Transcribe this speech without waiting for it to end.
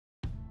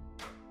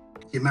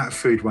The amount of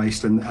food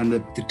waste and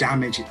the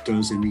damage it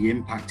does and the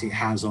impact it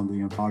has on the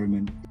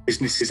environment.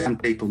 Businesses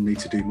and people need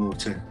to do more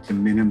to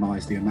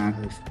minimise the amount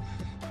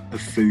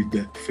of food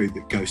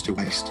that goes to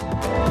waste.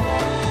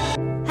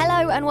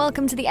 Hello and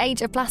welcome to the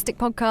Age of Plastic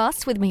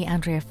podcast with me,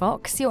 Andrea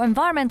Fox, your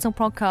environmental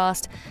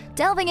podcast,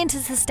 delving into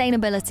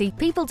sustainability,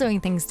 people doing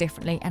things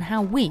differently and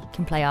how we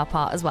can play our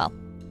part as well.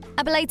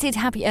 A belated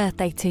happy Earth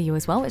Day to you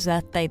as well. It's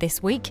Earth Day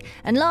this week.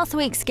 And last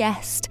week's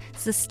guest,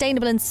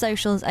 Sustainable and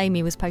Social's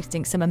Amy, was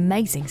posting some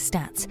amazing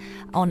stats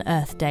on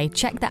Earth Day.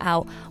 Check that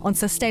out on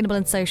Sustainable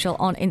and Social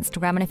on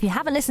Instagram. And if you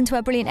haven't listened to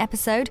her brilliant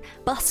episode,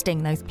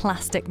 Busting Those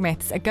Plastic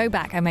Myths, go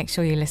back and make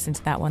sure you listen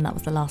to that one. That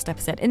was the last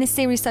episode in this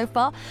series so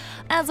far.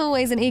 As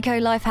always, an eco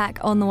life hack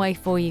on the way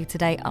for you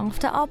today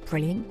after our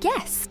brilliant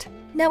guest.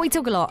 Now, we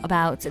talk a lot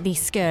about the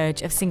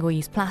scourge of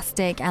single-use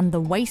plastic and the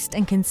waste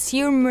and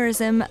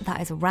consumerism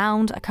that is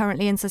around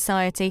currently in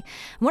society.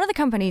 And one of the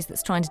companies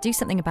that's trying to do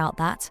something about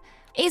that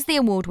is the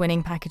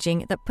award-winning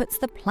packaging that puts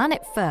the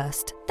planet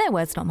first. Their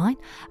words, not mine.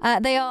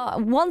 They are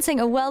wanting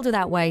a world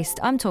without waste.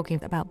 I'm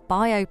talking about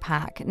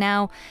BioPak.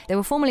 Now, they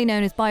were formerly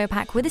known as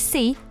BioPak with a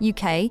C,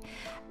 UK.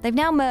 They've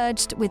now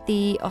merged with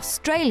the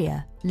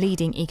Australia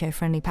leading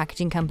eco-friendly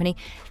packaging company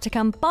to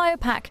become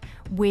BioPak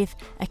with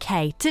a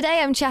K.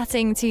 Today I'm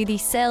chatting to the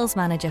sales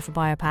manager for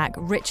BioPak,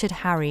 Richard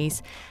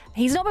Harries.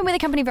 He's not been with the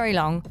company very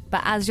long,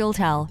 but as you'll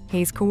tell,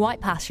 he's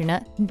quite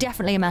passionate,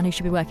 definitely a man who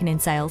should be working in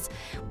sales.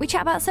 We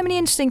chat about so many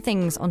interesting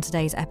things on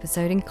today's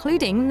episode,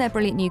 including their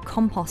brilliant new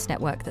compost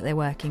network that they're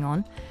working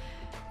on.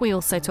 We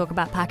also talk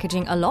about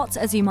packaging a lot,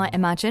 as you might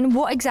imagine.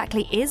 What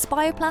exactly is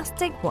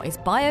bioplastic? What is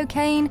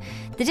biocane?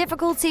 The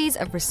difficulties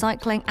of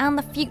recycling and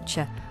the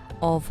future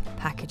of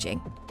packaging.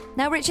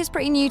 Now, Rich is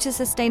pretty new to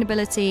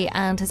sustainability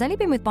and has only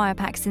been with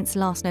BioPak since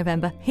last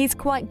November. He's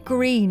quite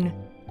green.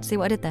 See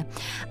what I did there?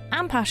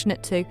 And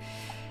passionate too.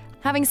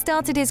 Having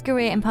started his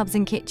career in pubs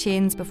and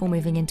kitchens before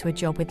moving into a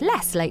job with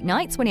less late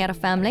nights when he had a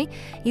family,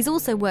 he's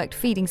also worked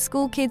feeding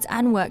school kids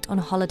and worked on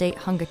holiday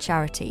hunger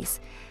charities.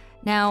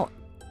 Now,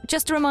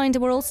 just a reminder,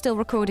 we're all still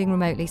recording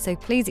remotely, so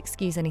please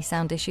excuse any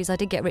sound issues. I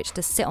did get Rich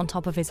to sit on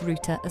top of his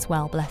router as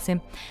well, bless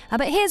him.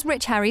 But here's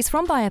Rich Harries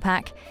from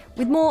BioPak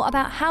with more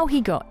about how he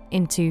got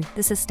into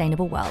the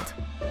sustainable world.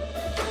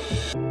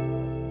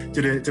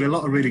 Did a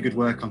lot of really good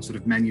work on sort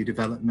of menu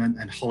development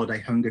and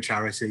holiday hunger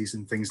charities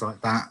and things like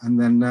that. And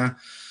then,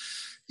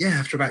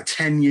 after about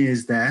 10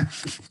 years there,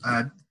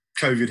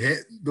 COVID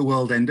hit, the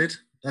world ended,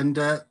 and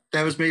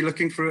there was me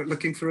looking for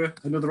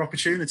another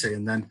opportunity.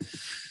 And then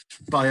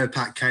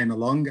BioPak came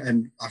along,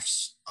 and I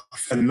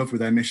fell in love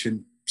with their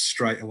mission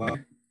straight away.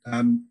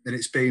 And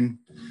it's been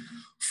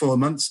 4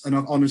 months, and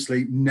I've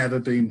honestly never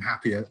been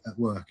happier at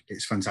work.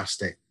 It's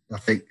fantastic. I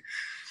think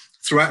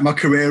throughout my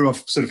career,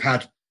 I've sort of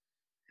had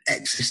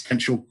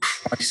existential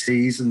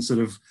crises and sort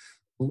of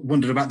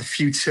wondered about the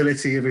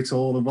futility of it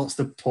all and what's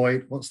the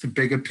point, what's the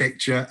bigger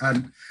picture.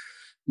 And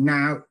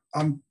now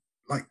I'm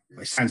like,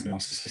 it sounds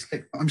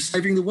narcissistic, but I'm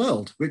saving the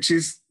world, which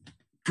is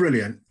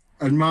brilliant.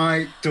 And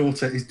my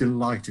daughter is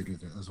delighted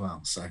with it as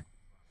well. So,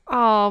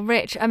 oh,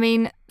 Rich, I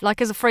mean, like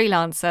as a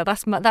freelancer,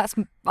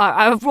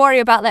 I worry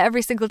about that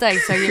every single day.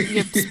 So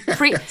you're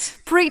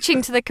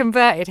preaching to the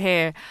converted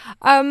here.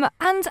 And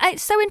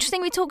it's so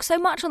interesting. We talk so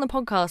much on the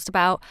podcast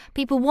about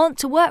people want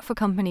to work for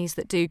companies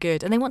that do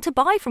good and they want to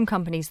buy from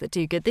companies that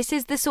do good. This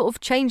is the sort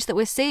of change that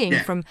we're seeing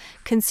from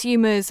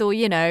consumers or,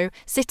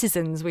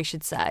 citizens, we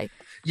should say.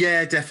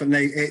 Yeah,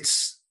 definitely.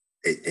 It's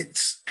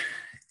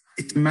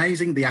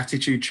amazing the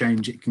attitude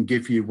change it can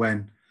give you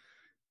when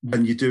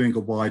you're doing a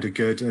wider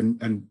good.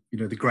 And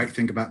the great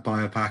thing about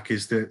BioPak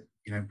is that,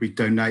 we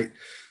donate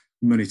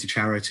money to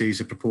charities.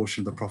 A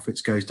proportion of the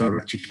profits goes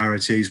direct to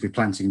charities. We're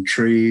planting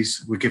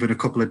trees. We're given a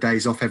couple of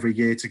days off every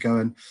year to go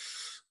and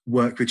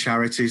work with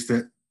charities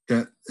that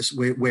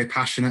we're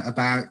passionate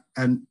about.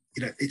 And,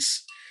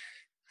 it's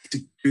a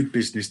good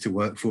business to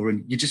work for,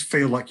 and you just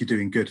feel like you're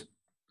doing good.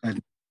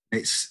 And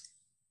it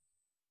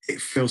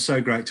feels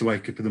so great to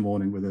wake up in the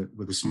morning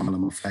with a smile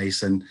on my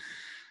face and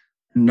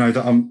know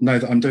that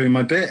I'm doing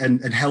my bit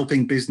and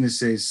helping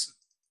businesses,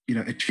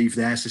 achieve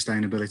their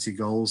sustainability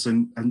goals.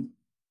 And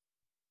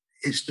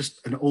it's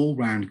just an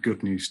all-round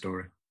good news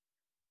story.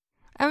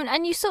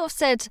 And you sort of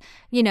said,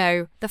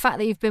 the fact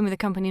that you've been with the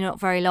company not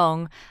very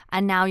long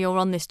and now you're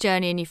on this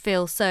journey and you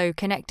feel so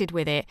connected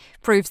with it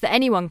proves that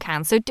anyone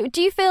can. So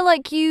do you feel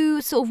like you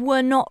sort of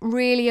were not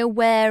really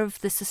aware of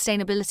the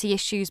sustainability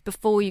issues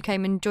before you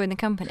came and joined the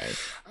company?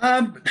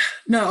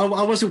 No,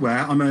 I was aware.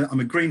 I'm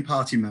a Green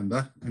Party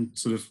member and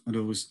and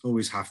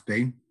always have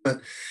been.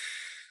 But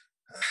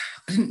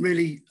I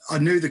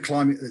knew the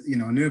climate,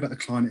 I knew about the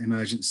climate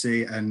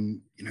emergency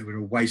and, we're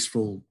a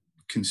wasteful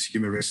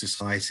consumerist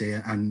society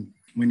and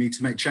we need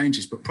to make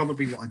changes. But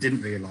probably what I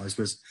didn't realise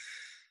was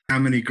how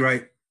many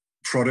great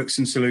products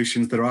and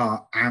solutions there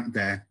are out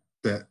there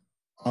that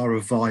are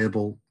a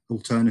viable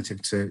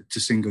alternative to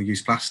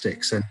single-use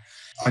plastics. And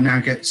I now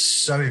get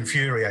so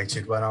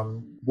infuriated when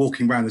I'm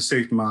walking around the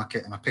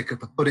supermarket and I pick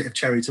up a budget of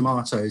cherry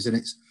tomatoes and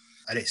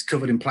it's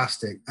covered in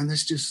plastic, and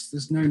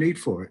there's no need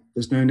for it.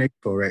 There's no need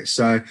for it.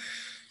 So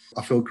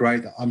I feel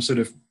great that I'm sort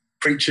of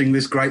preaching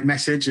this great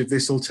message of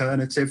this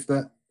alternative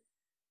that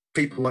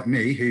people like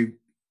me who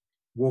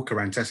walk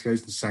around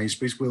Tesco's and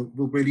Sainsbury's will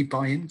really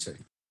buy into.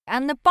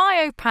 And the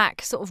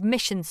BioPak sort of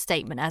mission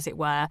statement, as it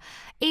were,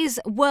 is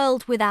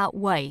world without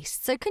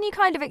waste. So can you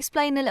kind of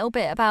explain a little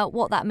bit about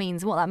what that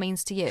means and what that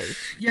means to you?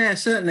 Yeah,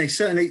 certainly.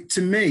 Certainly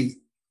to me,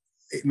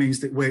 it means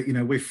that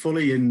we're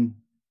fully in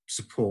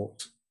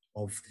support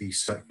of the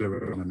circular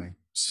economy.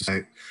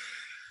 So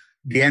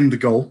the end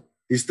goal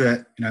is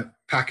that,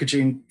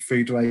 packaging,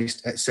 food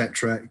waste,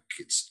 etc.,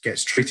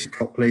 gets treated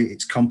properly,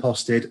 it's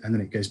composted, and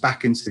then it goes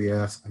back into the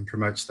earth and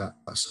promotes that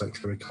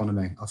circular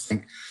economy. I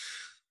think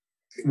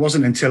it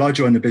wasn't until I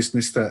joined the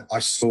business that I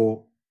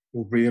saw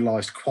or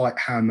realised quite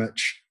how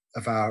much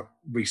of our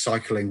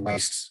recycling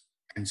waste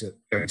ends up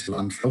going to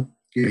landfill.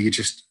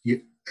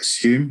 You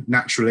assume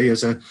naturally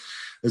as a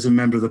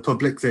member of the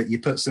public that you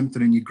put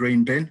something in your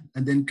green bin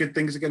and then good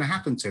things are going to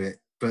happen to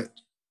it. But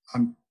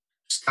I'm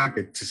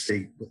staggered to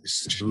see that there's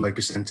such a low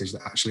percentage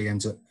that actually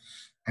ends up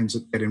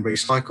getting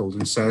recycled.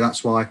 And so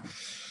that's why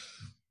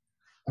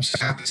I'm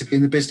so happy to be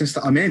in the business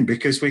that I'm in,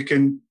 because we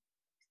can,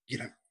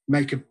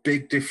 make a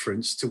big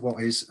difference to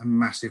what is a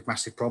massive,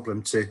 massive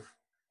problem to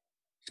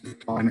the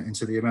climate and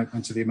to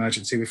the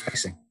emergency we're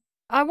facing.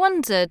 I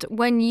wondered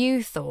when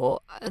you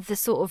thought the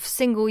sort of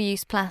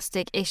single-use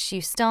plastic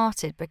issue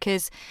started,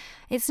 because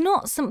it's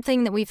not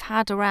something that we've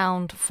had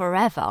around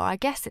forever. I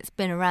guess it's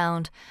been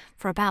around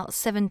for about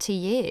 70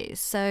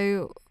 years.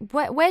 So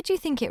where do you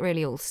think it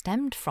really all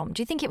stemmed from?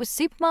 Do you think it was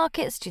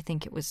supermarkets? Do you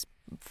think it was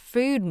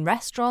food and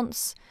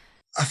restaurants?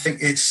 I think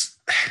it's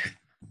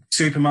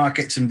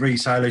supermarkets and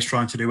retailers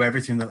trying to do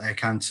everything that they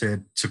can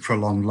to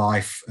prolong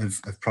life of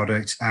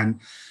products, and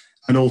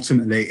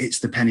ultimately it's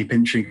the penny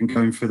pinching and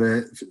going for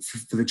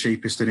the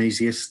cheapest and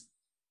easiest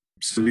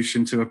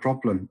solution to a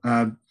problem.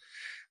 And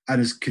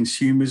as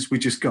consumers, we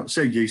just got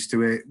so used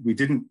to it, we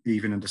didn't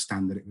even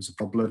understand that it was a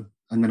problem.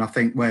 And then I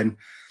think when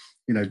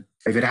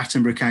David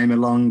Attenborough came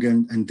along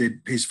and did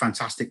his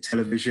fantastic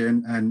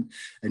television,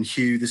 and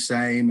Hugh the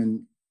same,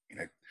 and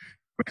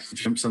Greta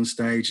jumps on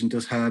stage and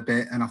does her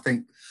bit, and I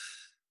think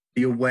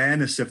the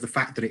awareness of the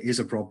fact that it is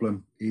a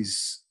problem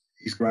is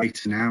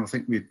great now. I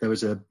think there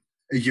was a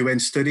UN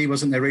study,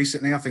 wasn't there,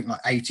 recently? I think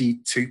like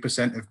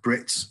 82% of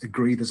Brits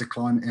agree there's a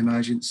climate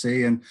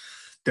emergency, and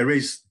there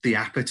is the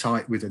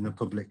appetite within the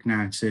public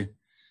now to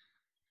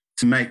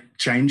make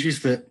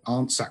changes that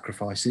aren't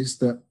sacrifices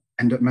that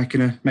end up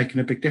making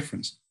a big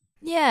difference.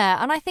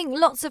 Yeah, and I think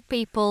lots of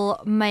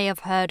people may have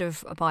heard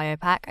of a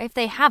BioPak. If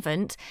they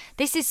haven't,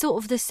 this is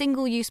sort of the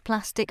single-use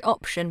plastic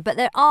option, but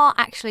there are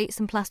actually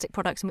some plastic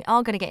products, and we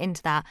are going to get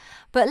into that.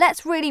 But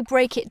let's really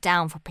break it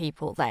down for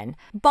people then.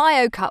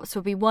 BioCups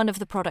will be one of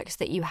the products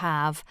that you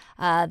have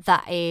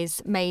that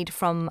is made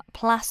from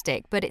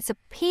plastic, but it's a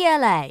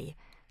PLA.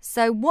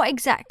 So what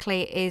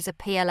exactly is a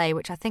PLA,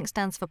 which I think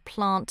stands for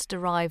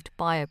plant-derived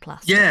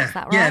bioplastic? Yeah, is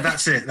that right? Yeah,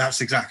 that's it.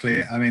 That's exactly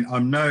it. I mean,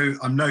 I'm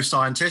no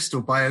scientist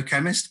or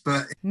biochemist,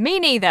 but me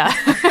neither.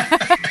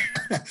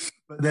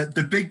 But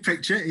the big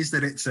picture is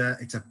that it's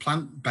a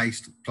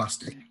plant-based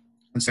plastic,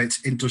 and so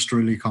it's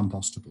industrially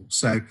compostable.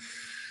 So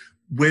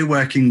we're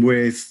working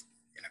with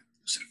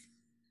sort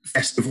of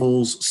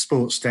festivals,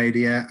 sports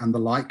stadia, and the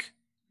like,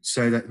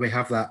 so that we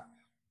have that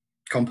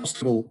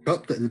compostable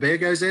cup that the beer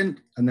goes in,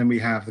 and then we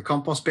have the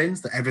compost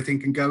bins that everything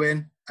can go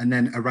in, and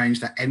then arrange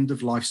that end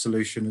of life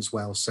solution as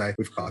well. So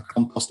we've got a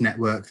compost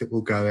network that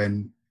will go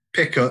and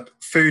pick up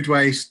food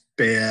waste,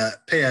 beer,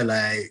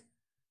 PLA,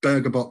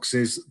 burger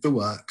boxes, the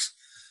works,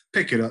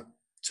 pick it up,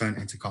 turn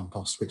it into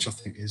compost, which I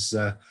think is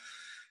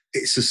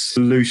it's a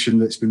solution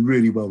that's been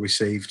really well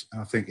received.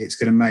 I think it's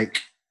going to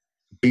make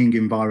being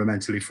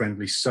environmentally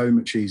friendly so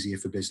much easier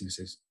for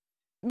businesses.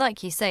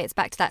 Like you say, it's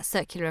back to that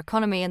circular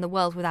economy and the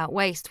world without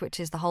waste, which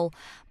is the whole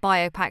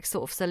BioPak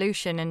sort of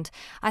solution. And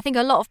I think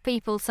a lot of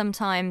people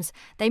sometimes,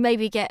 they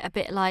maybe get a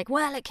bit like,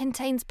 well, it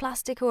contains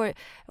plastic or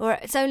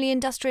it's only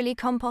industrially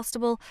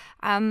compostable.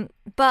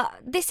 But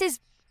this is,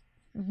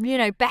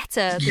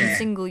 better than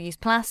single-use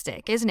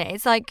plastic, isn't it?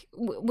 It's like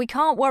we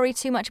can't worry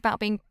too much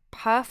about being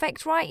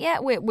perfect right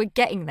yet. We're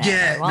getting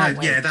there.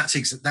 That's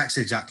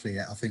exactly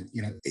it. I think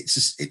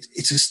it's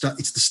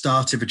the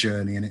start of a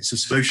journey, and it's a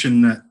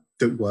solution that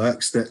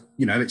works, that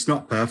it's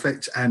not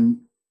perfect, and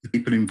the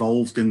people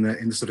involved in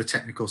the sort of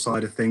technical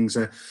side of things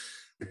are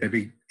going to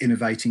be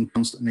innovating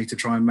constantly to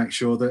try and make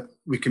sure that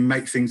we can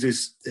make things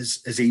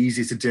as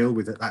easy to deal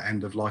with at that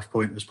end of life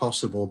point as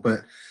possible.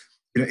 But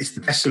it's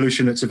the best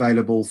solution that's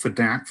available for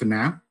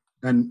now,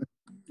 and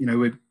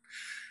we're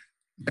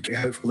very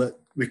hopeful that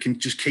we can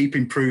just keep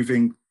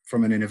improving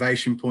from an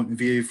innovation point of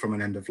view, from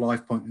an end of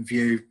life point of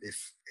view.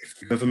 If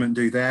the government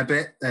do their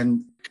bit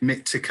and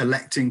commit to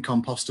collecting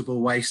compostable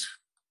waste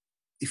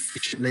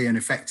efficiently and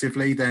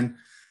effectively, then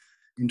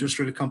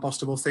industrially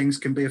compostable things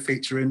can be a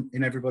feature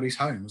in everybody's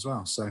home as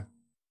well. So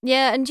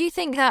Yeah, and do you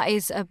think that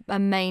is a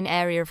main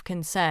area of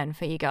concern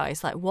for you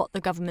guys, like what the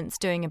government's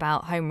doing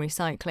about home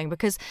recycling?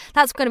 Because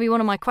that's going to be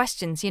one of my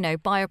questions,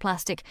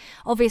 bioplastic,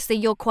 obviously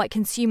you're quite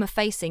consumer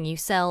facing, you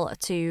sell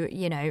to,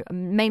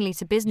 mainly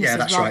to businesses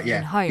rather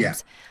than homes. Yeah.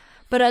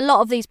 But a lot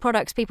of these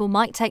products, people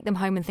might take them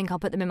home and think I'll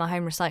put them in my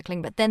home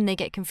recycling, but then they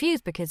get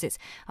confused because it's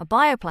a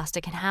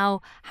bioplastic, and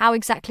how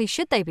exactly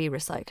should they be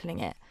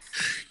recycling it?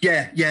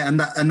 Yeah, and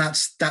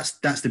that's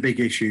the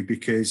big issue,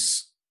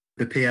 because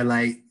the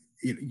PLA,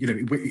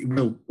 it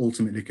will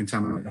ultimately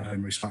contaminate the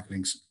home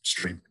recycling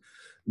stream.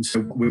 And so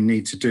what we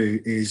need to do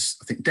is,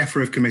 I think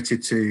DEFRA have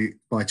committed to,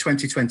 by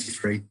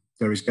 2023,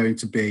 there is going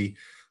to be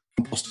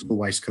compostable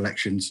waste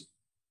collections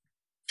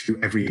to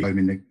every home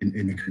in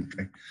the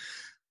country.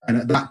 And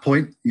at that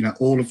point,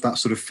 all of that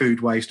sort of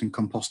food waste and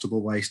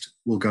compostable waste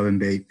will go and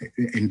be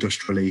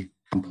industrially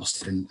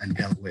composted and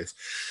dealt with.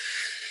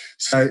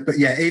 So, but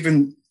yeah,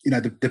 even,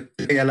 the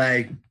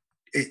PLA,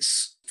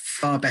 it's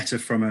far better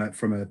from a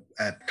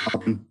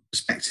carbon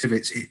perspective.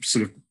 It's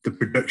sort of, the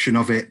production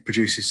of it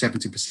produces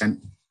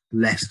 70%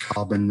 less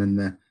carbon than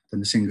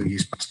the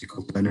single-use plastic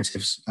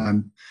alternatives.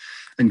 And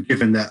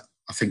given that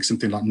I think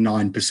something like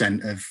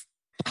 9% of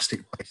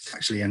plastic waste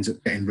actually ends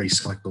up getting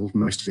recycled,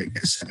 most of it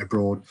gets sent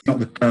abroad. Not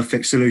the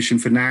perfect solution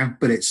for now,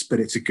 but it's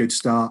a good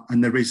start.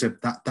 And there is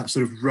that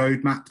sort of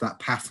roadmap, that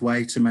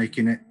pathway to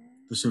making it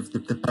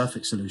the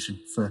perfect solution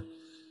for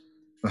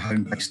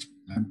home-based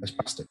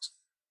plastics.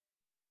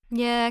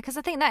 Yeah, because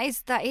I think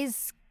that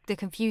is the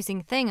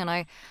confusing thing, and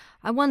I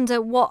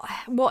wonder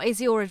what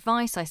is your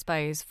advice, I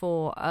suppose,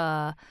 for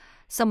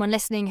someone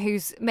listening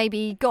who's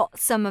maybe got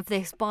some of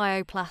this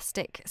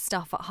bioplastic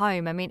stuff at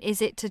home. I mean,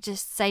 is it to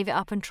just save it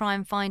up and try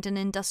and find an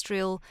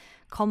industrial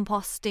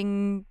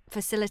composting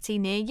facility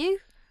near you?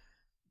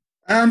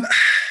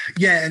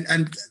 Yeah,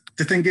 and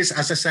the thing is,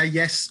 as I say,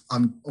 yes,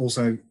 I'm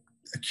also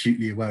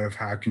acutely aware of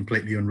how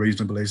completely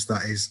unreasonable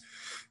that is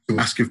to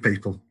ask of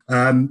people.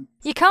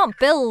 You can't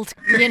build,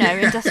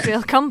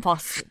 industrial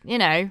compost,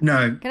 No. You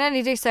can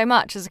only do so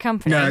much as a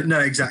company. No,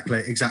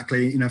 exactly.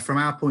 From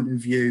our point of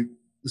view,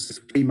 the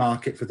key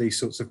market for these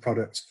sorts of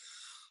products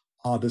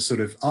are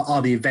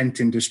the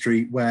event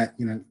industry, where,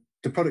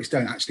 the products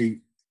don't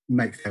actually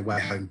make their way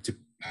home to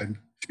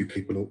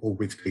people or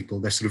with people.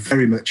 They're sort of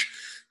very much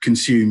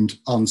consumed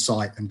on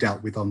site and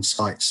dealt with on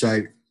site.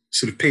 So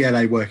sort of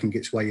PLA working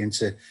its way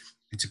into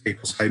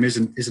people's home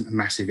isn't a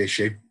massive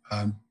issue.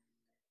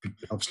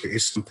 Obviously,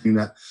 it's something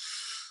that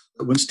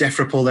once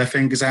DEFRA pull their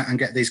fingers out and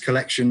get these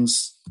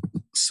collections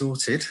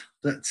sorted,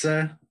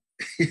 that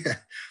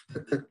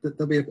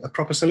there'll be a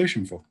proper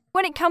solution for.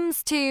 When it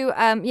comes to,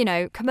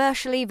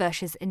 commercially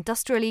versus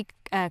industrially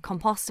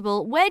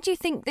compostable, where do you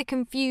think the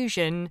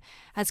confusion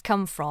has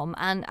come from,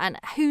 and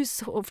who's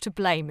sort of to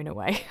blame in a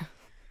way?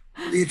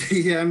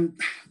 The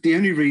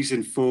only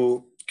reason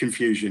for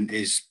confusion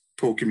is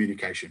poor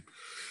communication.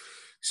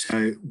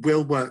 So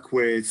we'll work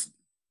with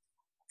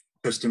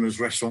customers,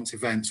 restaurants,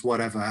 events,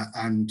 whatever,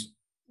 and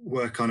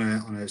work on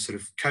a sort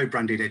of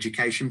co-branded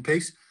education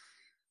piece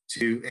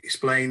to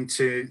explain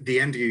to the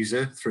end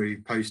user through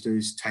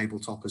posters, table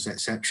toppers,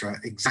 etc.,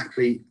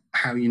 exactly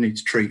how you need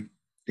to treat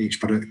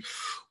each product,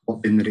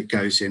 what bin that it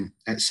goes in,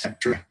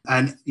 etc.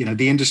 And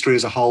the industry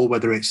as a whole,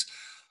 whether it's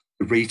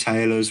the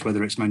retailers,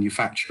 whether it's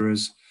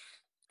manufacturers,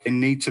 they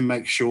need to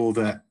make sure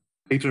that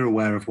people are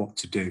aware of what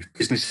to do.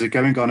 Businesses are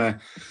going on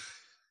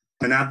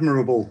an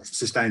admirable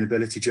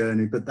sustainability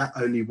journey, but that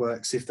only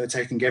works if they're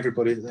taking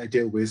everybody that they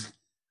deal with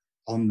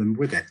on them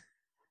with it.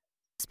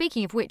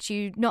 Speaking of which,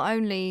 you not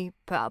only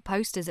put up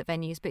posters at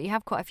venues, but you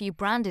have quite a few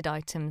branded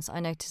items, I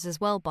notice as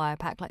well,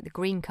 BioPak, like the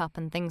green cup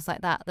and things like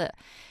that,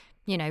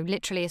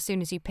 literally as soon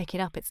as you pick it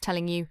up, it's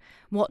telling you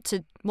what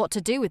to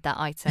do with that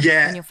item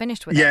when you're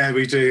finished with it. Yeah,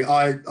 we do.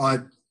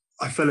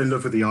 I fell in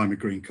love with the I'm a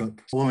Green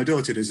cup. Well, my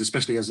daughter does,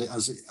 especially as it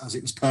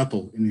was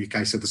purple in the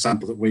case of the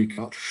sample that we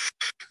got.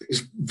 It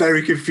was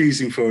very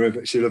confusing for her,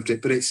 but she loved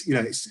it. But it's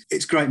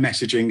great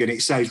messaging, and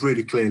it says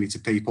really clearly to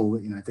people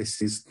that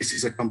this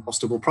is a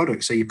compostable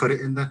product. So you put it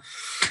in the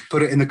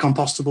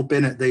compostable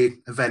bin at the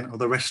event or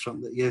the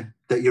restaurant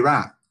that you're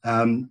at,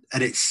 and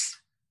it's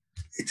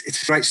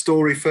a great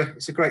story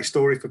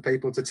for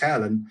people to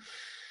tell. And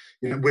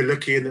we're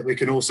lucky in that we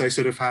can also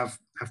sort of have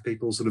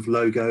people's sort of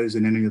logos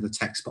and any other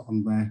text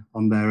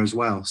on there as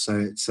well. So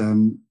it's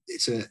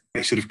a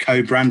sort of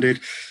co-branded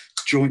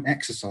joint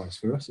exercise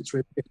for us. It's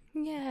really good.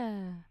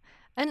 Yeah.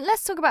 And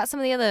let's talk about some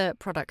of the other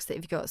products that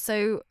you've got.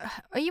 So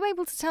are you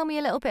able to tell me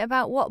a little bit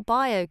about what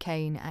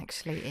BioCane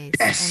actually is?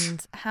 Yes.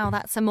 And how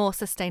that's a more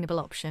sustainable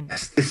option?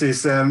 Yes, this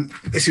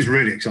is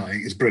really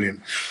exciting. It's brilliant.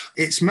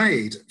 It's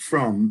made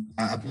from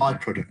a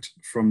byproduct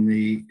from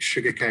the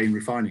sugarcane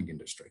refining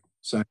industry.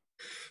 So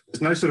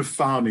there's no sort of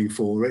farming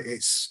for it.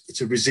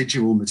 It's a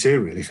residual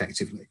material,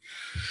 effectively.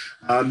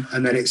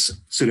 And then it's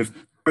sort of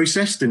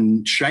processed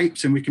and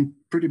shaped, and we can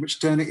pretty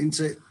much turn it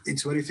into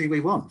anything we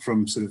want,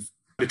 from sort of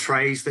the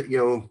trays that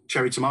your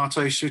cherry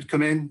tomatoes should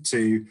come in,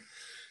 to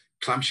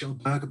clamshell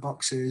burger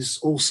boxes,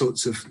 all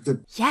sorts of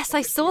Yes,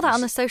 I saw that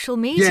on the social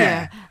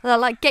media. They're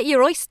like, get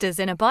your oysters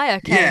in a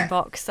Biocane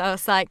box. I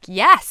was like,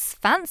 yes,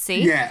 fancy.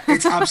 Yeah,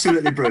 it's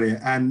absolutely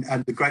brilliant. And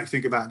the great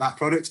thing about that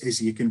product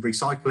is you can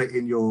recycle it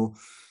in your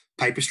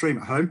paper stream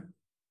at home,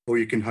 or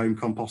you can home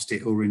compost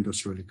it or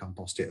industrially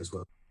compost it as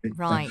well.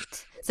 Right.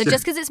 So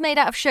just because it's made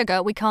out of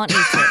sugar, we can't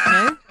eat it,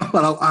 no?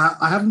 Well,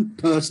 I haven't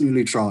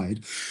personally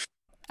tried.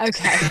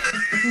 Okay.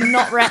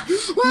 Not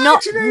well,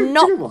 do you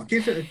know what?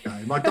 Give it a go.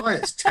 My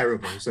diet's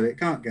terrible, so it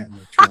can't get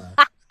much worse.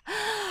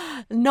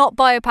 Not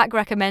Biopack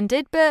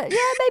recommended, but yeah,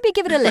 maybe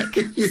give it a lick.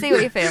 See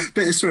what you feel.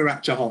 Bit of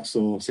sriracha hot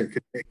sauce. It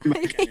can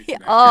make anything.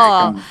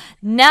 Oh,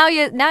 now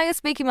you're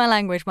speaking my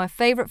language. My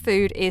favourite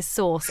food is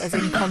sauce, as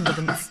in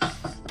condiments.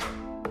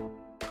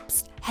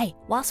 Hey,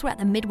 whilst we're at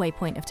the midway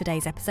point of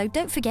today's episode,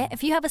 don't forget,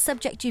 if you have a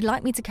subject you'd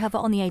like me to cover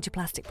on the Age of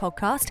Plastic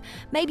podcast,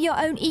 maybe your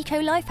own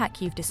eco life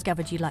hack you've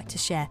discovered you'd like to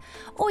share,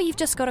 or you've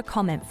just got a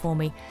comment for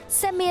me,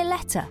 send me a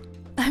letter.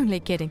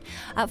 Only kidding.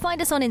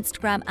 Find us on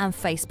Instagram and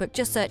Facebook.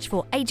 Just search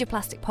for Age of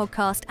Plastic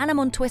podcast, and I'm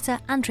on Twitter,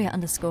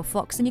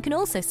 Andrea_Fox, and you can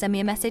also send me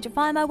a message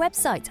via my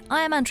website,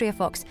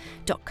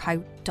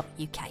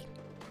 iamandreafox.co.uk.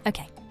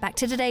 Okay, back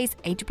to today's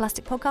Age of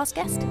Plastic podcast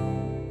guest.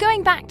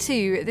 Going back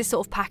to this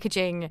sort of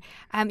packaging,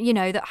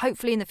 that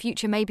hopefully in the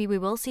future maybe we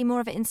will see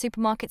more of it in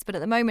supermarkets, but at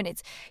the moment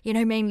it's,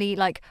 mainly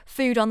like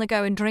food on the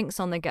go and drinks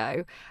on the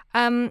go.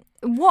 When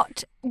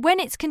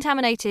it's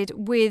contaminated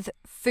with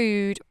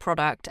food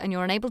product and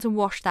you're unable to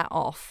wash that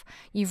off,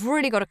 you've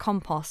really got to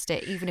compost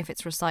it, even if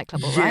it's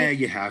recyclable, right? Yeah,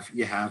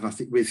 you have. I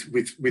think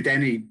with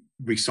any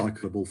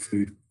recyclable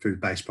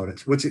food-based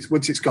product, once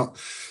it's got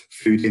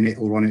food in it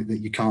or on it that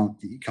you can't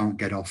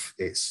get off,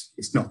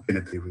 it's not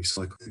going to be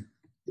recycled.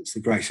 It's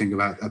the great thing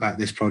about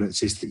this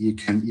product is that you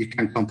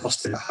can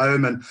compost it at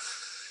home and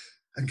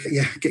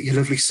get your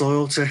lovely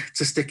soil to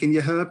stick in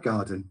your herb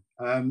garden.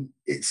 I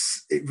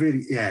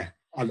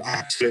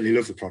absolutely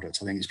love the product.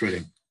 I think it's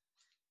brilliant.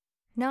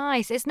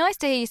 Nice. It's nice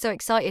to hear you so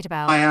excited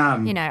about. I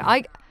am.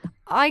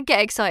 I get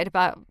excited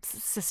about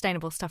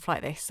sustainable stuff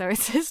like this, so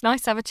it's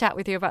nice to have a chat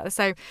with you about this.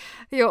 So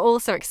you're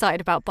also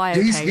excited about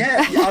Biocane.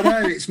 Yeah, I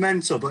know, it's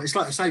mental, but it's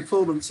like I say,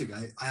 4 months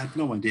ago, I had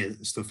no idea that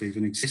the stuff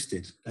even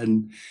existed,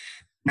 and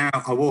now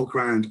I walk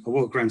around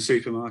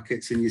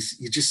supermarkets and you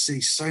just see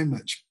so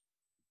much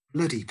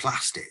bloody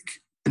plastic.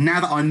 And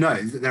now that I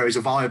know that there is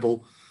a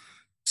viable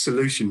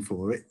solution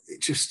for it,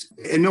 it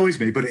annoys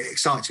me, but it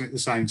excites me at the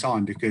same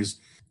time because,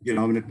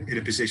 I'm in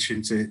a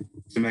position to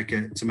make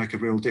a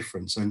real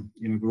difference. And,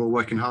 we're all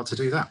working hard to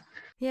do that.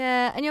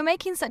 Yeah, and you're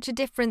making such a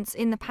difference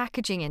in the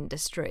packaging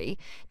industry.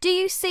 Do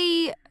you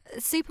see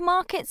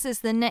supermarkets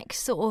as the next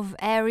sort of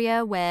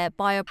area where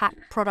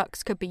Biopack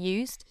products could be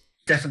used?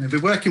 Definitely.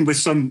 We're working with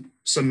some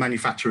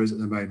manufacturers at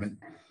the moment.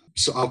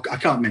 So I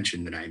can't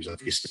mention the names,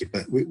 obviously,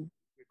 but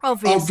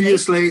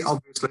obviously.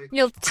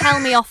 You'll tell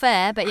me off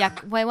air, but yeah,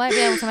 we won't be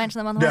able to mention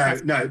them on the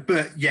podcast. No,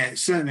 but yeah,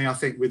 certainly I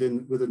think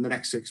within the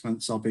next 6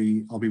 months, I'll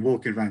be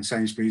walking around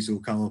Sainsbury's or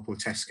Co-op or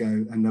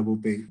Tesco, and there will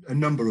be a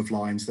number of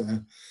lines that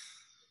are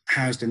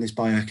housed in this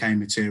Biocane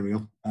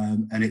material,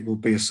 and it will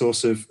be a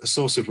source of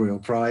real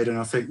pride. And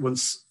I think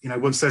once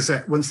there's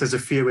a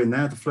few in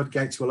there, the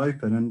floodgates will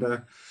open, and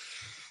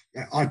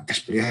I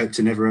desperately hope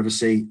to never ever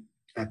see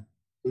a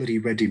bloody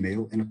ready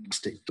meal in a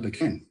plastic tub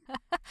again.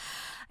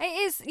 It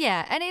is,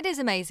 yeah, and it is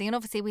amazing. And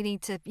obviously we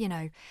need to,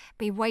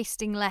 be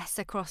wasting less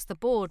across the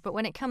board. But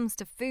when it comes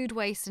to food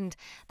waste and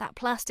that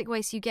plastic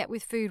waste you get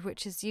with food,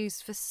 which is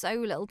used for so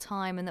little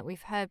time and that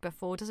we've heard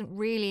before, doesn't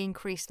really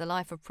increase the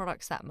life of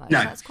products that much.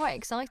 No. That's quite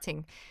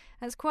exciting.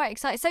 So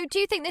do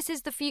you think this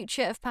is the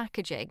future of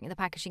packaging, the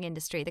packaging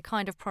industry, the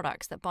kind of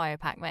products that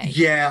Biopack makes?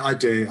 Yeah, I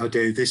do.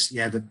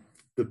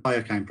 The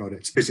Biocane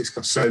products, because it's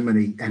got so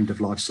many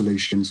end-of-life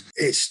solutions,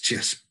 it's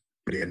just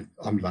brilliant.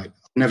 I'm like,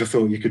 never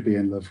thought you could be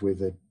in love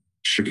with a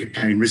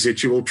sugarcane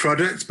residual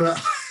product, but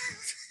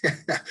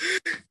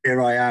here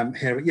I am.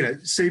 Here,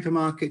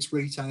 supermarkets,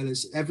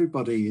 retailers,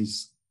 everybody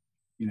is,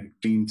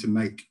 keen to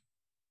make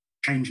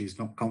changes,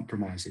 not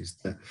compromises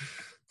that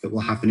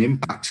will have an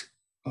impact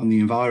on the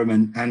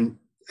environment, and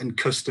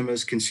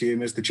customers,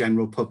 consumers, the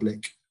general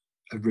public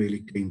are really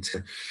keen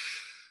to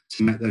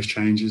make those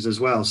changes as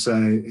well.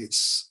 So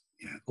it's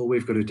all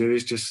we've got to do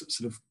is just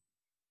sort of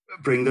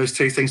bring those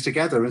two things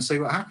together and see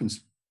what happens.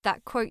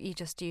 That quote you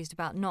just used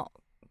about not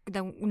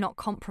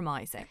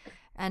compromising,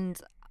 and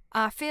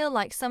I feel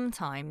like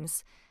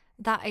sometimes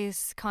that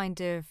is kind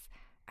of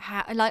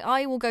like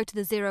I will go to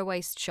the zero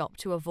waste shop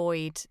to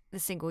avoid the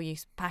single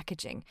use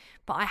packaging,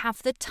 but I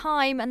have the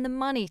time and the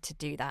money to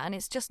do that, and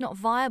it's just not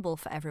viable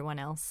for everyone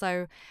else.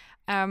 So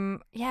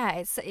that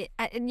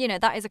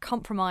is a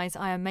compromise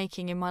I am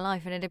making in my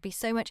life, and it'd be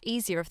so much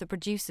easier if the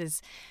producers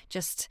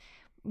just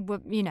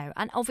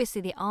and obviously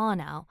they are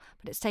now,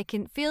 but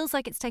feels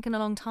like it's taken a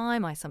long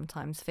time, I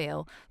sometimes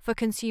feel, for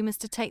consumers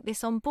to take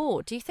this on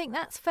board. Do you think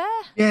that's fair?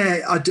 Yeah,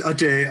 I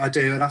do,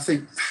 and I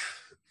think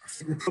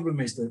the problem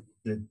is that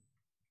the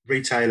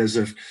retailers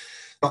have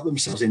got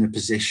themselves in a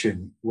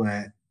position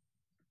where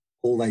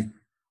all they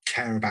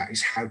care about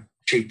is how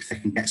cheap they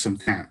can get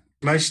something out.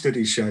 Most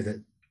studies show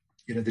that,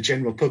 the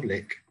general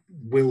public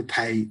will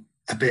pay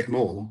a bit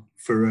more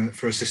for a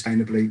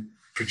sustainably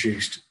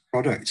produced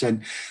product.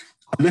 And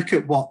I look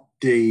at what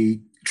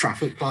the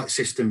traffic light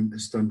system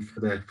has done for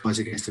the Rise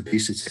Against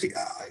Obesity.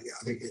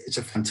 I think it's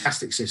a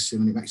fantastic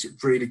system, and it makes it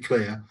really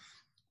clear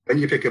when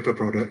you pick up a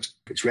product,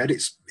 if it's red,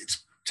 it's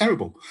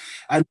terrible.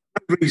 And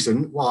no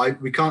reason why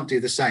we can't do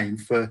the same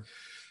for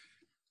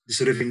the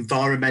sort of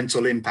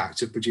environmental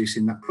impact of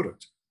producing that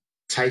product,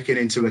 taking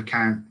into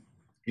account,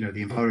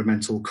 the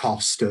environmental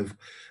cost of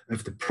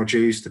the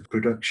produce, the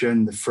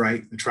production, the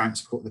freight, the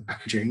transport, the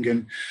packaging,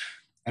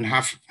 and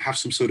have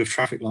some sort of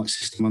traffic light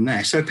system on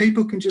there, so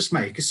people can just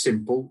make a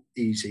simple,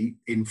 easy,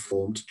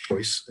 informed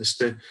choice as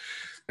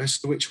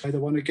to which way they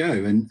want to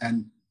go. And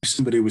if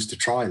somebody was to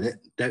trial it,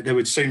 they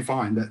would soon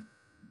find that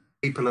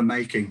people are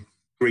making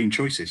green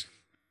choices.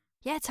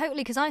 Yeah, totally,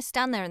 because I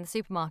stand there in the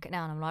supermarket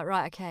now and I'm like,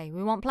 right, okay,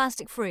 we want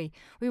plastic free.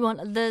 We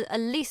want the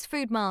least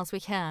food miles we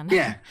can.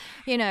 Yeah.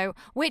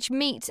 Which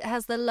meat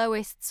has the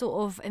lowest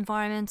sort of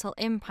environmental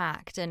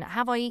impact, and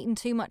have I eaten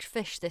too much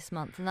fish this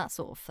month, and that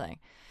sort of thing.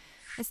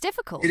 It's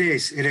difficult. It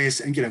is. And,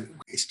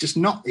 it's just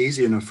not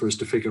easy enough for us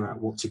to figure out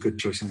what's a good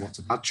choice and what's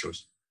a bad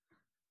choice.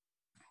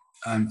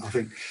 And I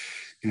think,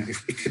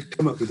 if we could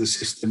come up with a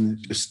system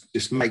that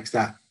just makes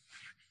that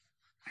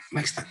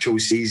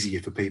choice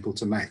easier for people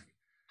to make,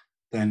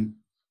 then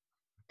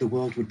the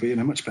world would be in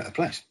a much better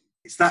place.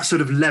 It's that sort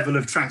of level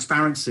of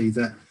transparency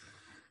that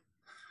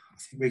I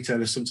think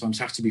retailers sometimes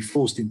have to be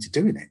forced into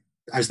doing it,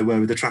 as they were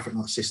with the traffic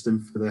light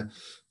system for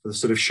the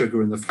sort of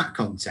sugar and the fat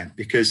content,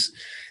 because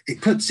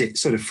it puts it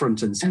sort of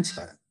front and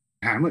centre.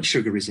 How much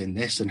sugar is in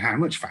this and how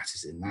much fat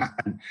is in that?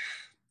 And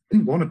they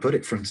didn't want to put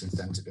it front and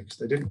centre because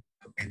they didn't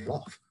put it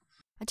off.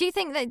 Do you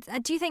think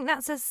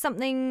that's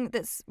something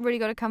that's really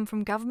got to come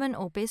from government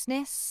or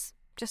business,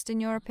 just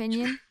in your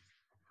opinion?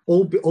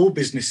 All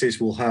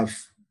businesses will have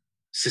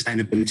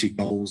sustainability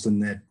goals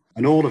and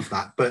all of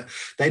that, but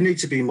they need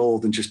to be more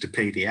than just a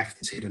PDF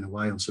that's hidden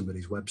away on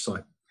somebody's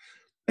website.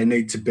 They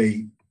need to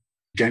be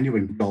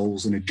genuine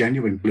goals and a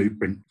genuine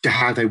blueprint to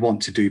how they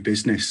want to do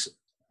business.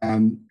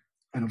 And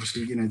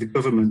obviously, the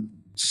government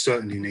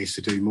certainly needs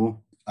to do more.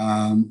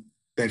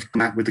 They've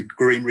come out with the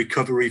Green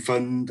Recovery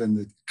Fund and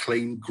the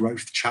Clean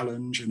Growth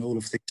Challenge and all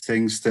of these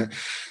things to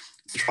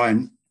try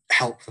and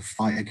help the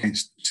fight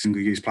against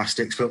single-use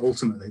plastics, but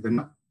ultimately they're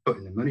not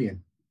putting the money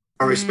in.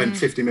 Boris spent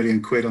 50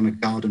 million quid on a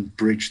garden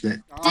bridge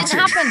that didn't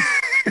happen.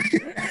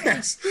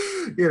 Yes,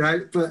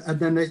 and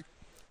then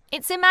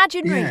it's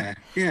imaginary.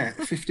 Yeah,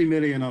 50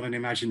 million on an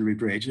imaginary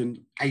bridge and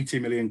 80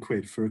 million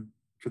quid for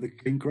the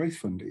Clean Growth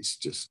Fund. It's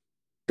just,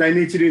 they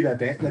need to do their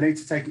bit. They need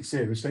to take it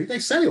seriously. They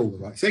say all the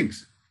right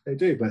things. They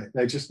do, but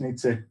they just need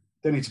to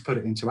put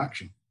it into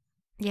action.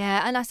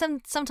 Yeah, and I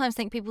sometimes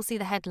think people see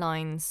the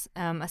headlines,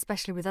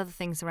 especially with other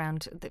things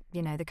around the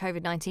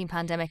COVID-19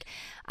 pandemic,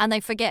 and they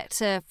forget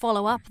to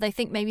follow up. They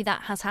think maybe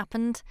that has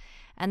happened,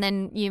 and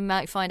then you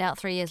might find out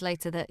 3 years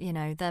later that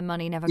their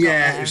money never got there.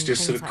 Yeah, it was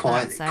just sort of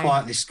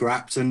quietly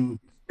scrapped, and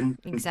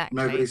exactly.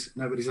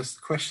 Nobody's asked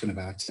the question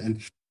about it.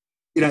 And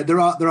there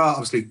are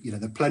obviously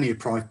there are plenty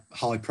of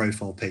high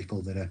profile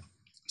people that are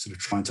sort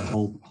of trying to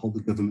hold the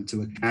government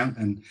to account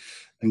and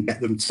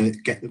get them to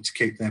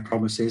keep their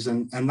promises,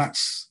 and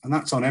that's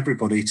on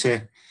everybody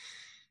to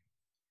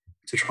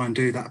try and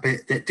do that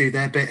bit, do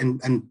their bit,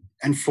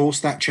 and force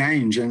that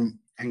change, and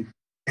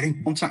get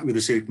in contact with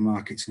the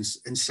supermarkets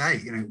and say,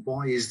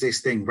 why is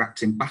this thing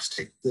wrapped in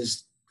plastic?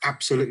 There's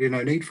absolutely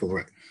no need for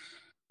it.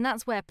 And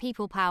that's where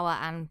people power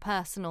and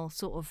personal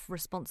sort of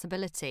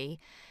responsibility,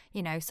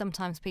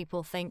 sometimes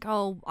people think,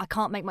 oh, I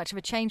can't make much of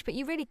a change, but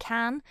you really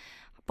can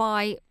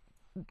by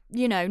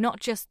not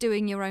just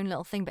doing your own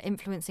little thing, but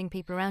influencing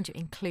people around you,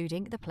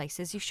 including the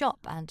places you shop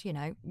and,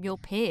 your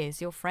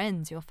peers, your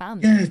friends, your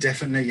family. Yeah,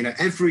 definitely.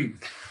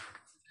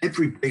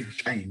 Every big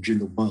change in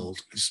the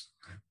world has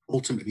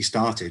ultimately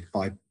started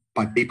by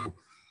people.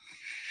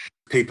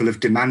 People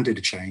have demanded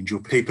a change, or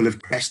people have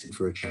pressed it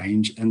for a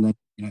change, and then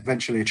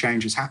eventually a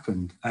change has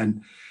happened.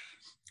 And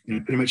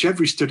pretty much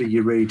every study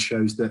you read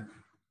shows that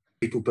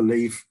people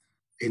believe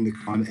in the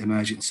climate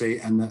emergency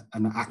and that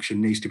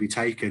action needs to be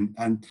taken,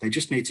 and they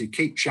just need to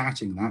keep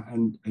shouting that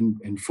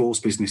and force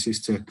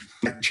businesses to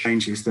make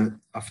changes that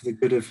are for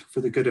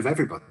the good of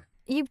everybody.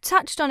 You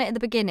touched on it at the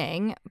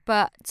beginning,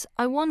 but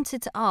I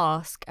wanted to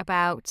ask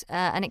about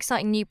an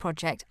exciting new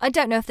project. I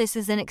don't know if this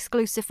is an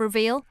exclusive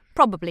reveal,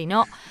 probably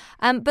not,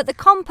 but the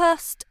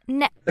Compost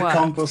Network. The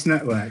Compost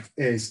Network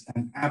is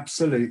an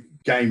absolute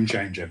game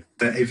changer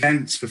for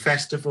events, for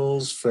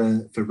festivals,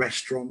 for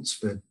restaurants,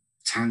 for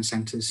town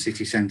centres,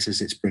 city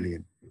centres. It's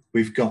brilliant.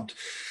 We've got,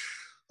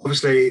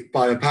 obviously,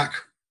 BioPak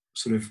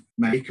sort of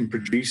make and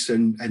produce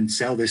and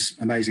sell this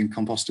amazing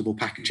compostable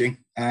packaging.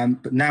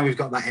 But now we've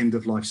got that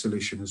end-of-life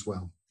solution as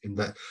well, in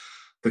that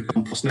the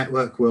Compost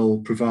Network will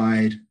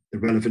provide the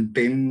relevant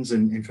bins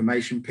and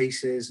information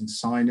pieces and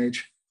signage,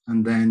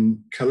 and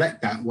then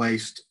collect that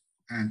waste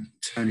and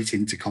turn it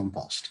into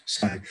compost.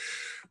 So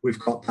we've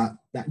got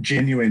that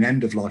genuine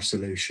end-of-life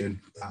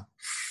solution that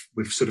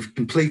we've sort of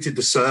completed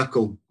the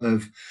circle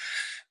of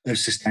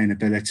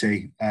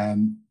sustainability,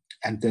 and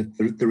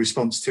the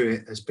response to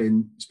it has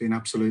been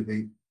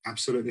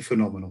absolutely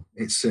phenomenal.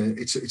 It's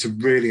a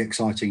really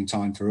exciting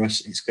time for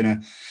us. It's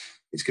gonna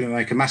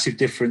make a massive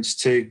difference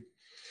to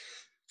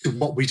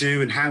what we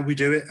do and how we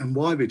do it and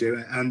why we do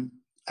it, and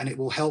it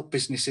will help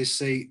businesses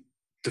see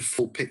the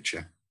full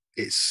picture.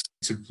 It's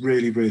a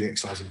really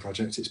exciting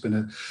project. It's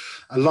been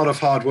a lot of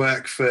hard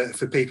work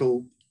for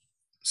people,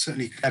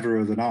 certainly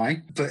cleverer than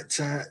I, but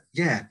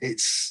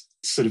it's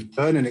sort of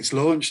done and it's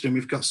launched, and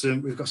we've got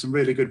some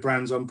really good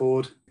brands on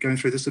board going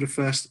through the sort of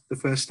the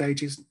first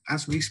stages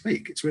as we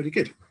speak. It's really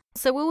good.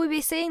 So will we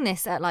be seeing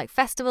this at like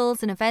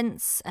festivals and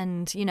events,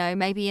 and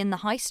maybe in the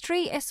high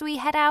street as we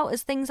head out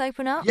as things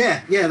open up?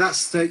 Yeah,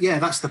 that's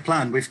the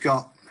plan. We've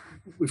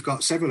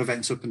got several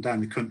events up and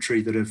down the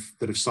country that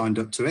have signed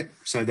up to it.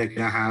 So they're going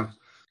to have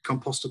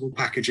compostable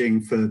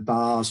packaging for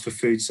bars, for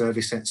food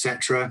service,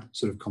 etc.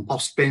 Sort of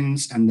compost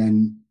bins, and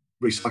then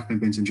recycling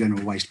bins and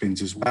general waste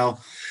bins as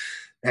well.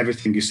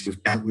 Everything is sort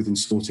of dealt with and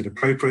sorted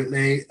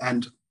appropriately,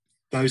 and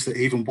those that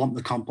even want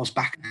the compost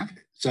back have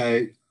it.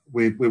 So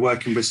we're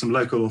working with some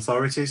local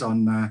authorities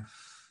on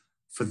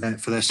for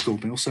their school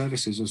meal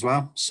services as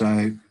well. So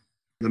at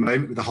the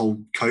moment, with the whole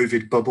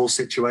COVID bubble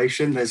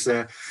situation, there's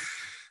a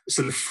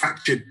sort of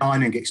fractured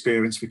dining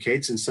experience for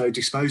kids, and so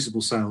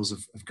disposable sales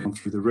have gone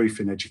through the roof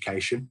in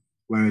education.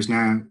 Whereas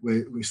now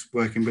we're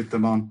working with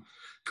them on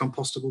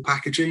compostable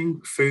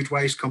packaging, food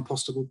waste,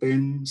 compostable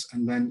bins,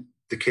 and then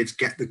the kids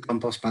get the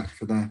compost back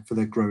for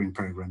their growing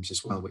programs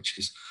as well, which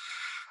is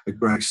a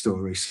great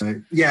story.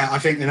 So yeah, I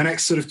think in the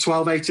next sort of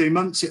 12, 18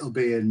 months, it'll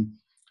be in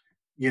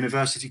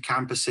university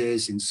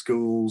campuses, in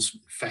schools,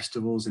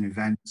 festivals and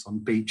events, on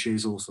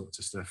beaches, all sorts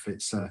of stuff.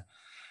 It's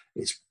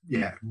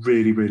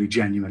really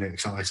genuinely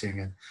exciting,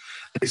 and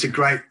it's a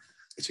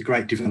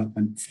great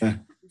development for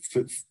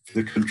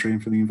the country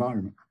and for the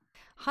environment.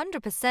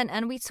 100%.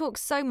 And we talk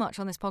so much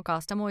on this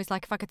podcast. I'm always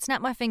like, if I could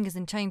snap my fingers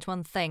and change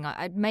one thing,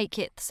 I'd make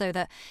it so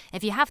that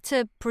if you have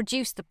to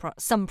produce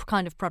some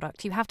kind of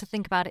product, you have to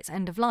think about its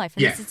end of life.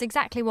 And This is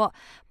exactly what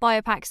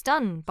Biopack's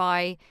done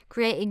by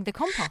creating the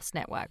compost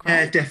network,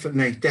 right?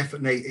 Yeah,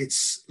 definitely.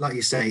 It's like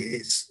you say,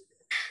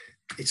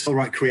 it's all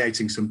right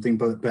creating something,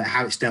 but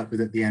how it's dealt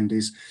with at the end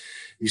is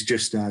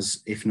just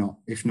as, if not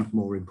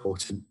more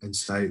important. And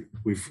so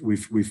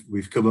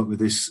we've come up with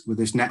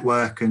this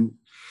network, and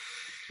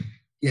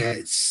yeah,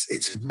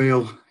 it's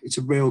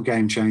a real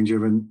game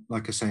changer, and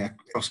like I say,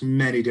 across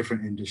many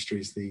different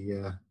industries,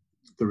 the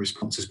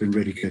response has been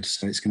really good.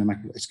 So it's going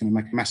to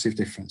make a massive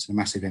difference and a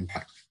massive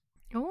impact.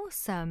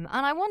 Awesome.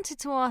 And I wanted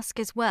to ask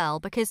as well,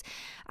 because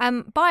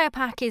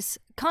Biopack is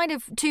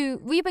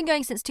we've been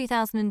going since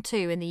 2002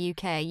 in the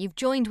UK. You've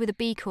joined with a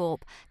B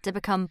Corp to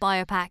become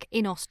Biopack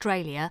in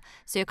Australia,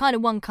 so you're kind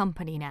of one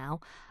company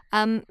now.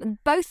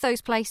 Both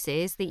those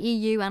places, the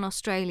EU and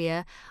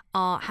Australia,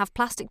 have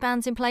plastic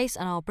bans in place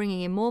and are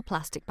bringing in more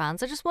plastic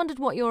bans. I just wondered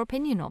what your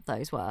opinion of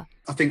those were.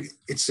 I think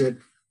it's a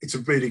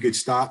really good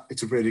start.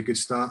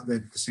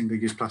 The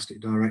Single-Use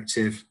Plastic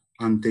Directive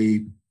and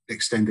the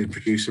extended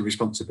producer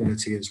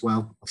responsibility as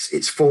well.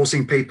 It's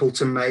forcing people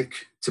to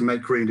make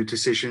greener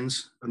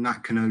decisions, and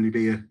that can only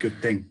be a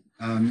good thing.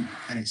 And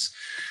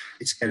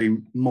it's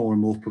getting more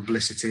and more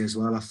publicity as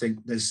well. I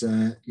think there's,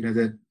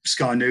 the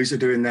Sky News are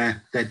doing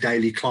their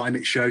daily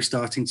climate show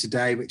starting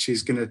today, which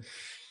is going to,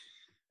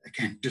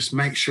 again, just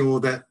make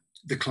sure that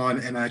the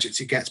climate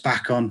emergency gets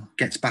back on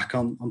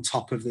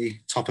top of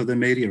the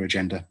media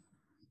agenda.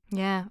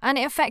 Yeah, and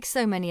it affects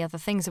so many other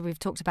things that we've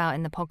talked about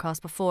in the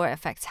podcast before. It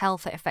affects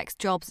health, it affects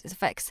jobs, it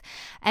affects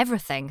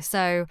everything.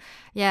 So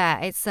yeah,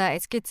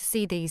 it's good to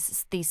see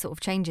these sort of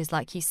changes,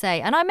 like you say.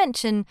 And I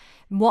mentioned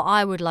what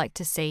I would like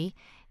to see.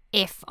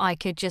 If I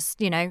could just,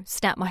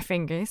 snap my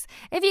fingers.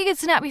 If you could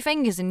snap your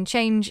fingers and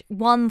change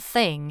one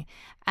thing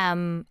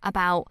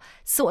about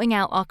sorting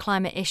out our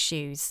climate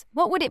issues,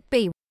 what would it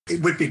be?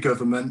 It would be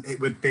government.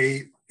 It would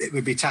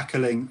be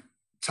tackling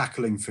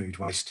food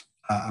waste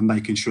and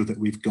making sure that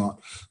we've got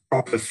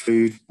proper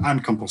food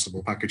and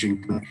compostable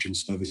packaging collection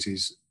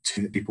services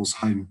to people's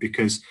home,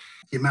 because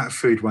the amount of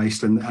food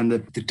waste and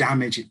the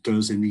damage it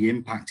does and the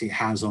impact it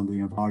has on the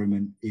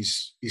environment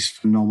is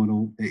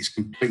phenomenal. It's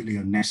completely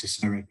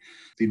unnecessary.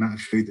 The amount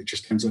of food that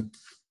just ends up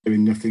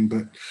doing nothing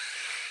but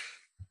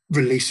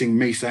releasing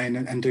methane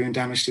and doing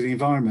damage to the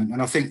environment.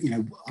 And I think,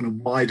 on a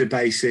wider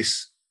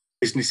basis,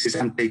 businesses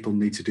and people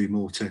need to do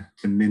more to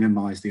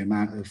minimise the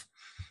amount of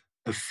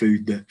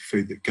food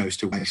that goes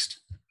to waste.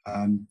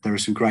 There are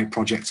some great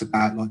projects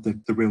about, like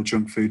the Real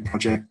Junk Food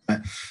Project,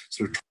 that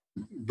sort of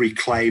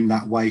reclaim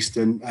that waste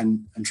and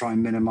try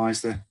and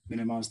minimise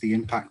the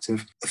impact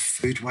of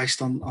food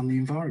waste on the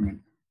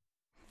environment.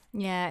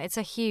 Yeah, it's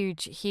a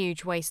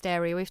huge waste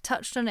area. We've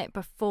touched on it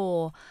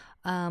before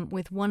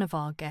with one of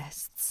our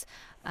guests.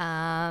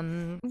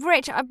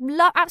 Rich, I've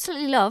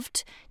absolutely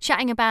loved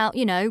chatting about,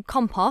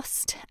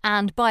 compost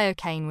and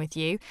biocane with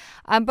you.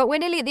 But we're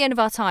nearly at the end of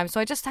our time,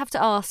 so I just have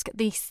to ask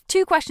these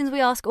 2 questions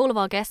we ask all of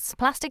our guests.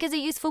 Plastic is a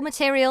useful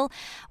material.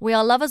 We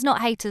are lovers,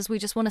 not haters. We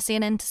just want to see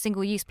an end to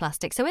single-use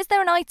plastic. So is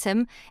there an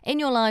item in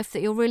your life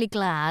that you're really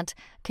glad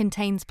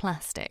contains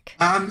plastic?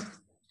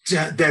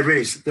 Yeah, there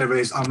is.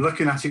 I'm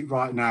looking at it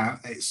right now.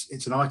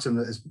 It's an item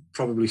that has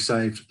probably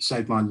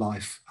saved my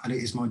life, and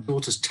it is my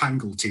daughter's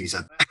Tangle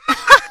Teezer.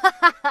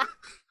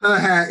 Her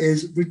hair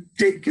is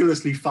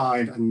ridiculously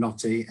fine and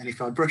knotty, and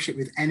if I brush it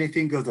with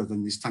anything other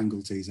than this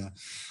Tangle Teezer,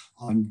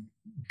 I'm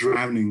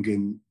drowning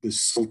in the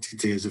salty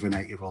tears of an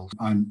 8-year-old.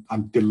 I'm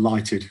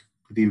delighted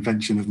with the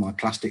invention of my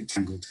plastic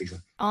Tangle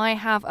Teezer. I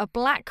have a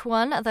black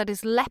one that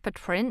is leopard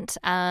print,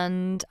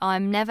 and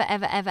I'm never,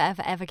 ever, ever,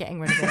 ever, ever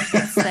getting rid of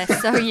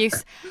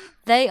it.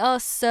 They are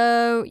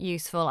so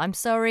useful. I'm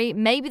sorry.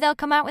 Maybe they'll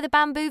come out with a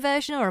bamboo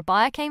version or a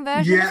biocane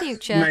version in the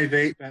future.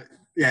 Maybe. But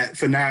yeah,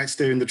 for now it's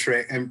doing the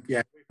trick. And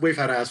yeah, we've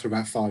had ours for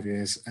about 5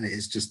 years, and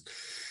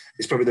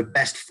it's probably the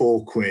best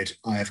 £4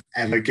 I have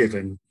ever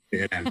given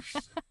B&M.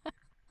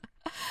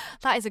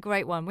 That is a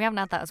great one. We haven't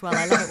had that as well.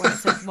 I love it when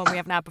it's one we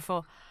haven't had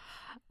before.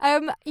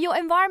 Your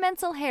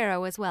environmental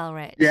hero as well,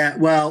 Rich. Yeah,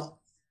 well,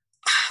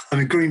 I'm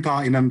a Green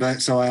Party member,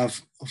 so I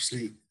have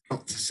obviously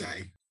got to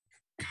say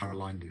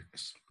Caroline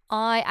Lucas.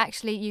 I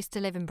actually used to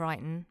live in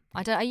Brighton.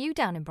 Are you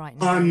down in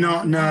Brighton? I'm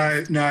not. No.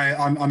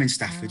 I'm in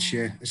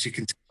Staffordshire, as you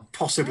can tell,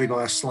 possibly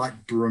by a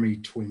slight brummy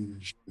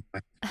twinge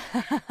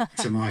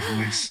to my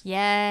voice.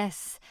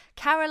 Yes,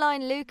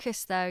 Caroline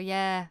Lucas, though.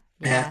 Yeah,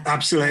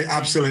 absolute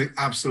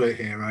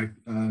hero.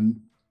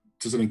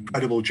 Does an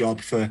incredible job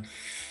for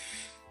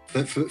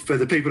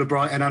the people of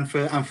Brighton and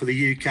for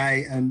the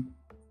UK, and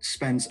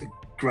spends a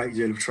great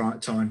deal of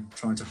time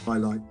trying to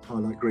highlight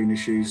green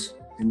issues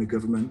in the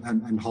government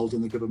and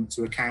holding the government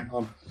to account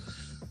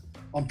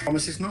on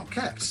promises not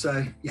kept.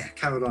 So yeah,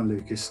 Caroline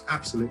Lucas,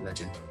 absolute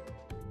legend.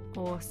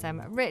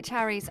 Awesome. Rich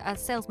Harries,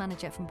 as sales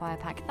manager from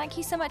BioPack, thank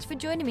you so much for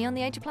joining me on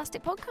the Age of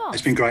Plastic podcast.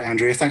 It's been great,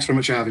 Andrea. Thanks very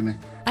much for having me.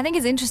 I think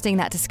it's interesting,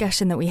 that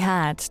discussion that we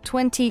had.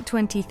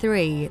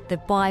 2023, the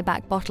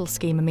buyback bottle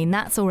scheme, I mean,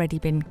 that's already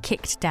been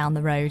kicked down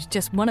the road.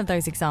 Just one of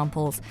those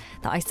examples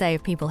that I say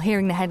of people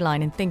hearing the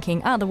headline and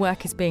thinking, the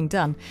work is being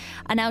done.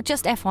 And now,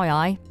 just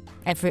FYI,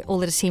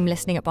 all of the team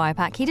listening at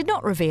BioPack, he did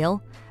not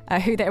reveal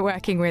who they're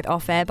working with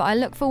off air, but I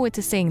look forward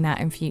to seeing that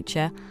in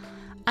future.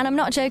 And I'm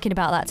not joking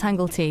about that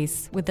Tangle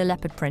tees with the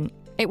leopard print.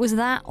 It was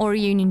that or a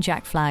Union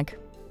Jack flag.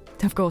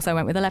 Of course, I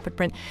went with the leopard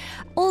print.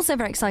 Also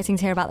very exciting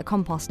to hear about the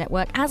Compost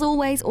Network. As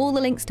always, all the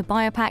links to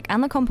BioPack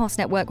and the Compost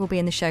Network will be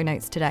in the show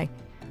notes today.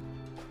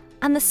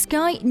 And the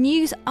Sky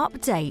News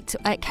update,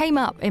 it came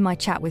up in my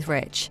chat with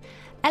Rich.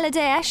 Ella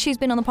Daesh, she's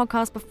been on the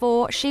podcast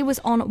before. She was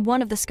on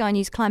one of the Sky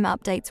News climate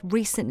updates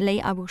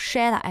recently. I will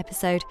share that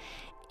episode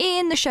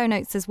in the show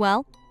notes as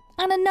well.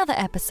 And another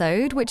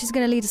episode, which is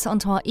going to lead us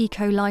onto our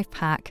Eco Life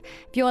Hack.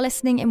 If you're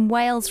listening in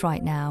Wales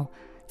right now,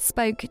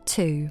 spoke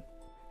to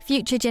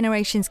Future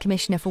Generations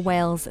Commissioner for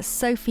Wales,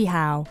 Sophie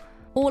Howe,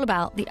 all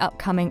about the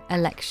upcoming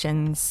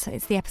elections.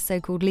 It's the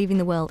episode called Leaving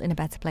the World in a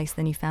Better Place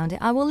Than You Found It.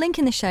 I will link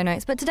in the show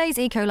notes, but today's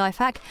Eco Life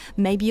Hack,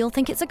 maybe you'll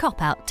think it's a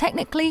cop-out.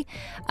 Technically,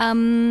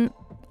 I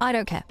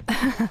don't care.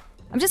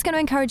 I'm just going to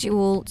encourage you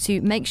all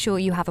to make sure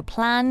you have a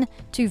plan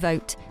to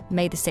vote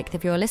May the 6th.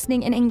 If you're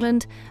listening in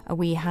England,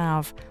 we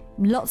have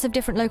lots of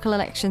different local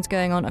elections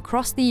going on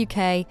across the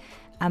UK.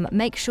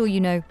 Make sure you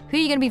know who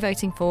you're going to be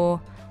voting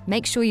for.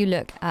 Make sure you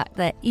look at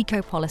their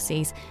eco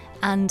policies,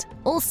 and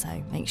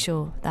also make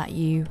sure that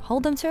you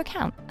hold them to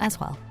account as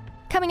well.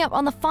 Coming up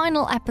on the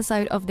final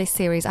episode of this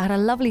series, I had a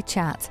lovely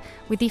chat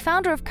with the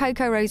founder of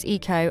Coco Rose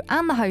Eco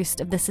and the host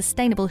of the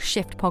Sustainable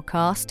Shift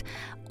podcast,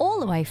 all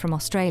the way from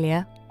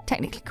Australia,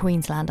 technically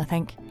Queensland, I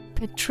think.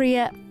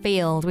 Patria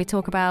Field. We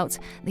talk about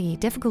the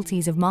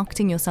difficulties of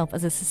marketing yourself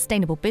as a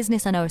sustainable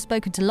business. I know I've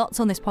spoken to lots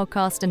on this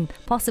podcast, and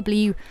possibly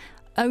you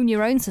own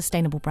your own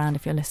sustainable brand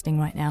if you're listening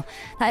right now.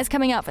 That is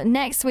coming up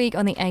next week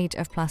on the Age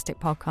of Plastic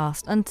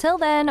podcast. Until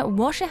then,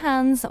 wash your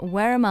hands,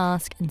 wear a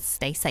mask, and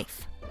stay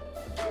safe.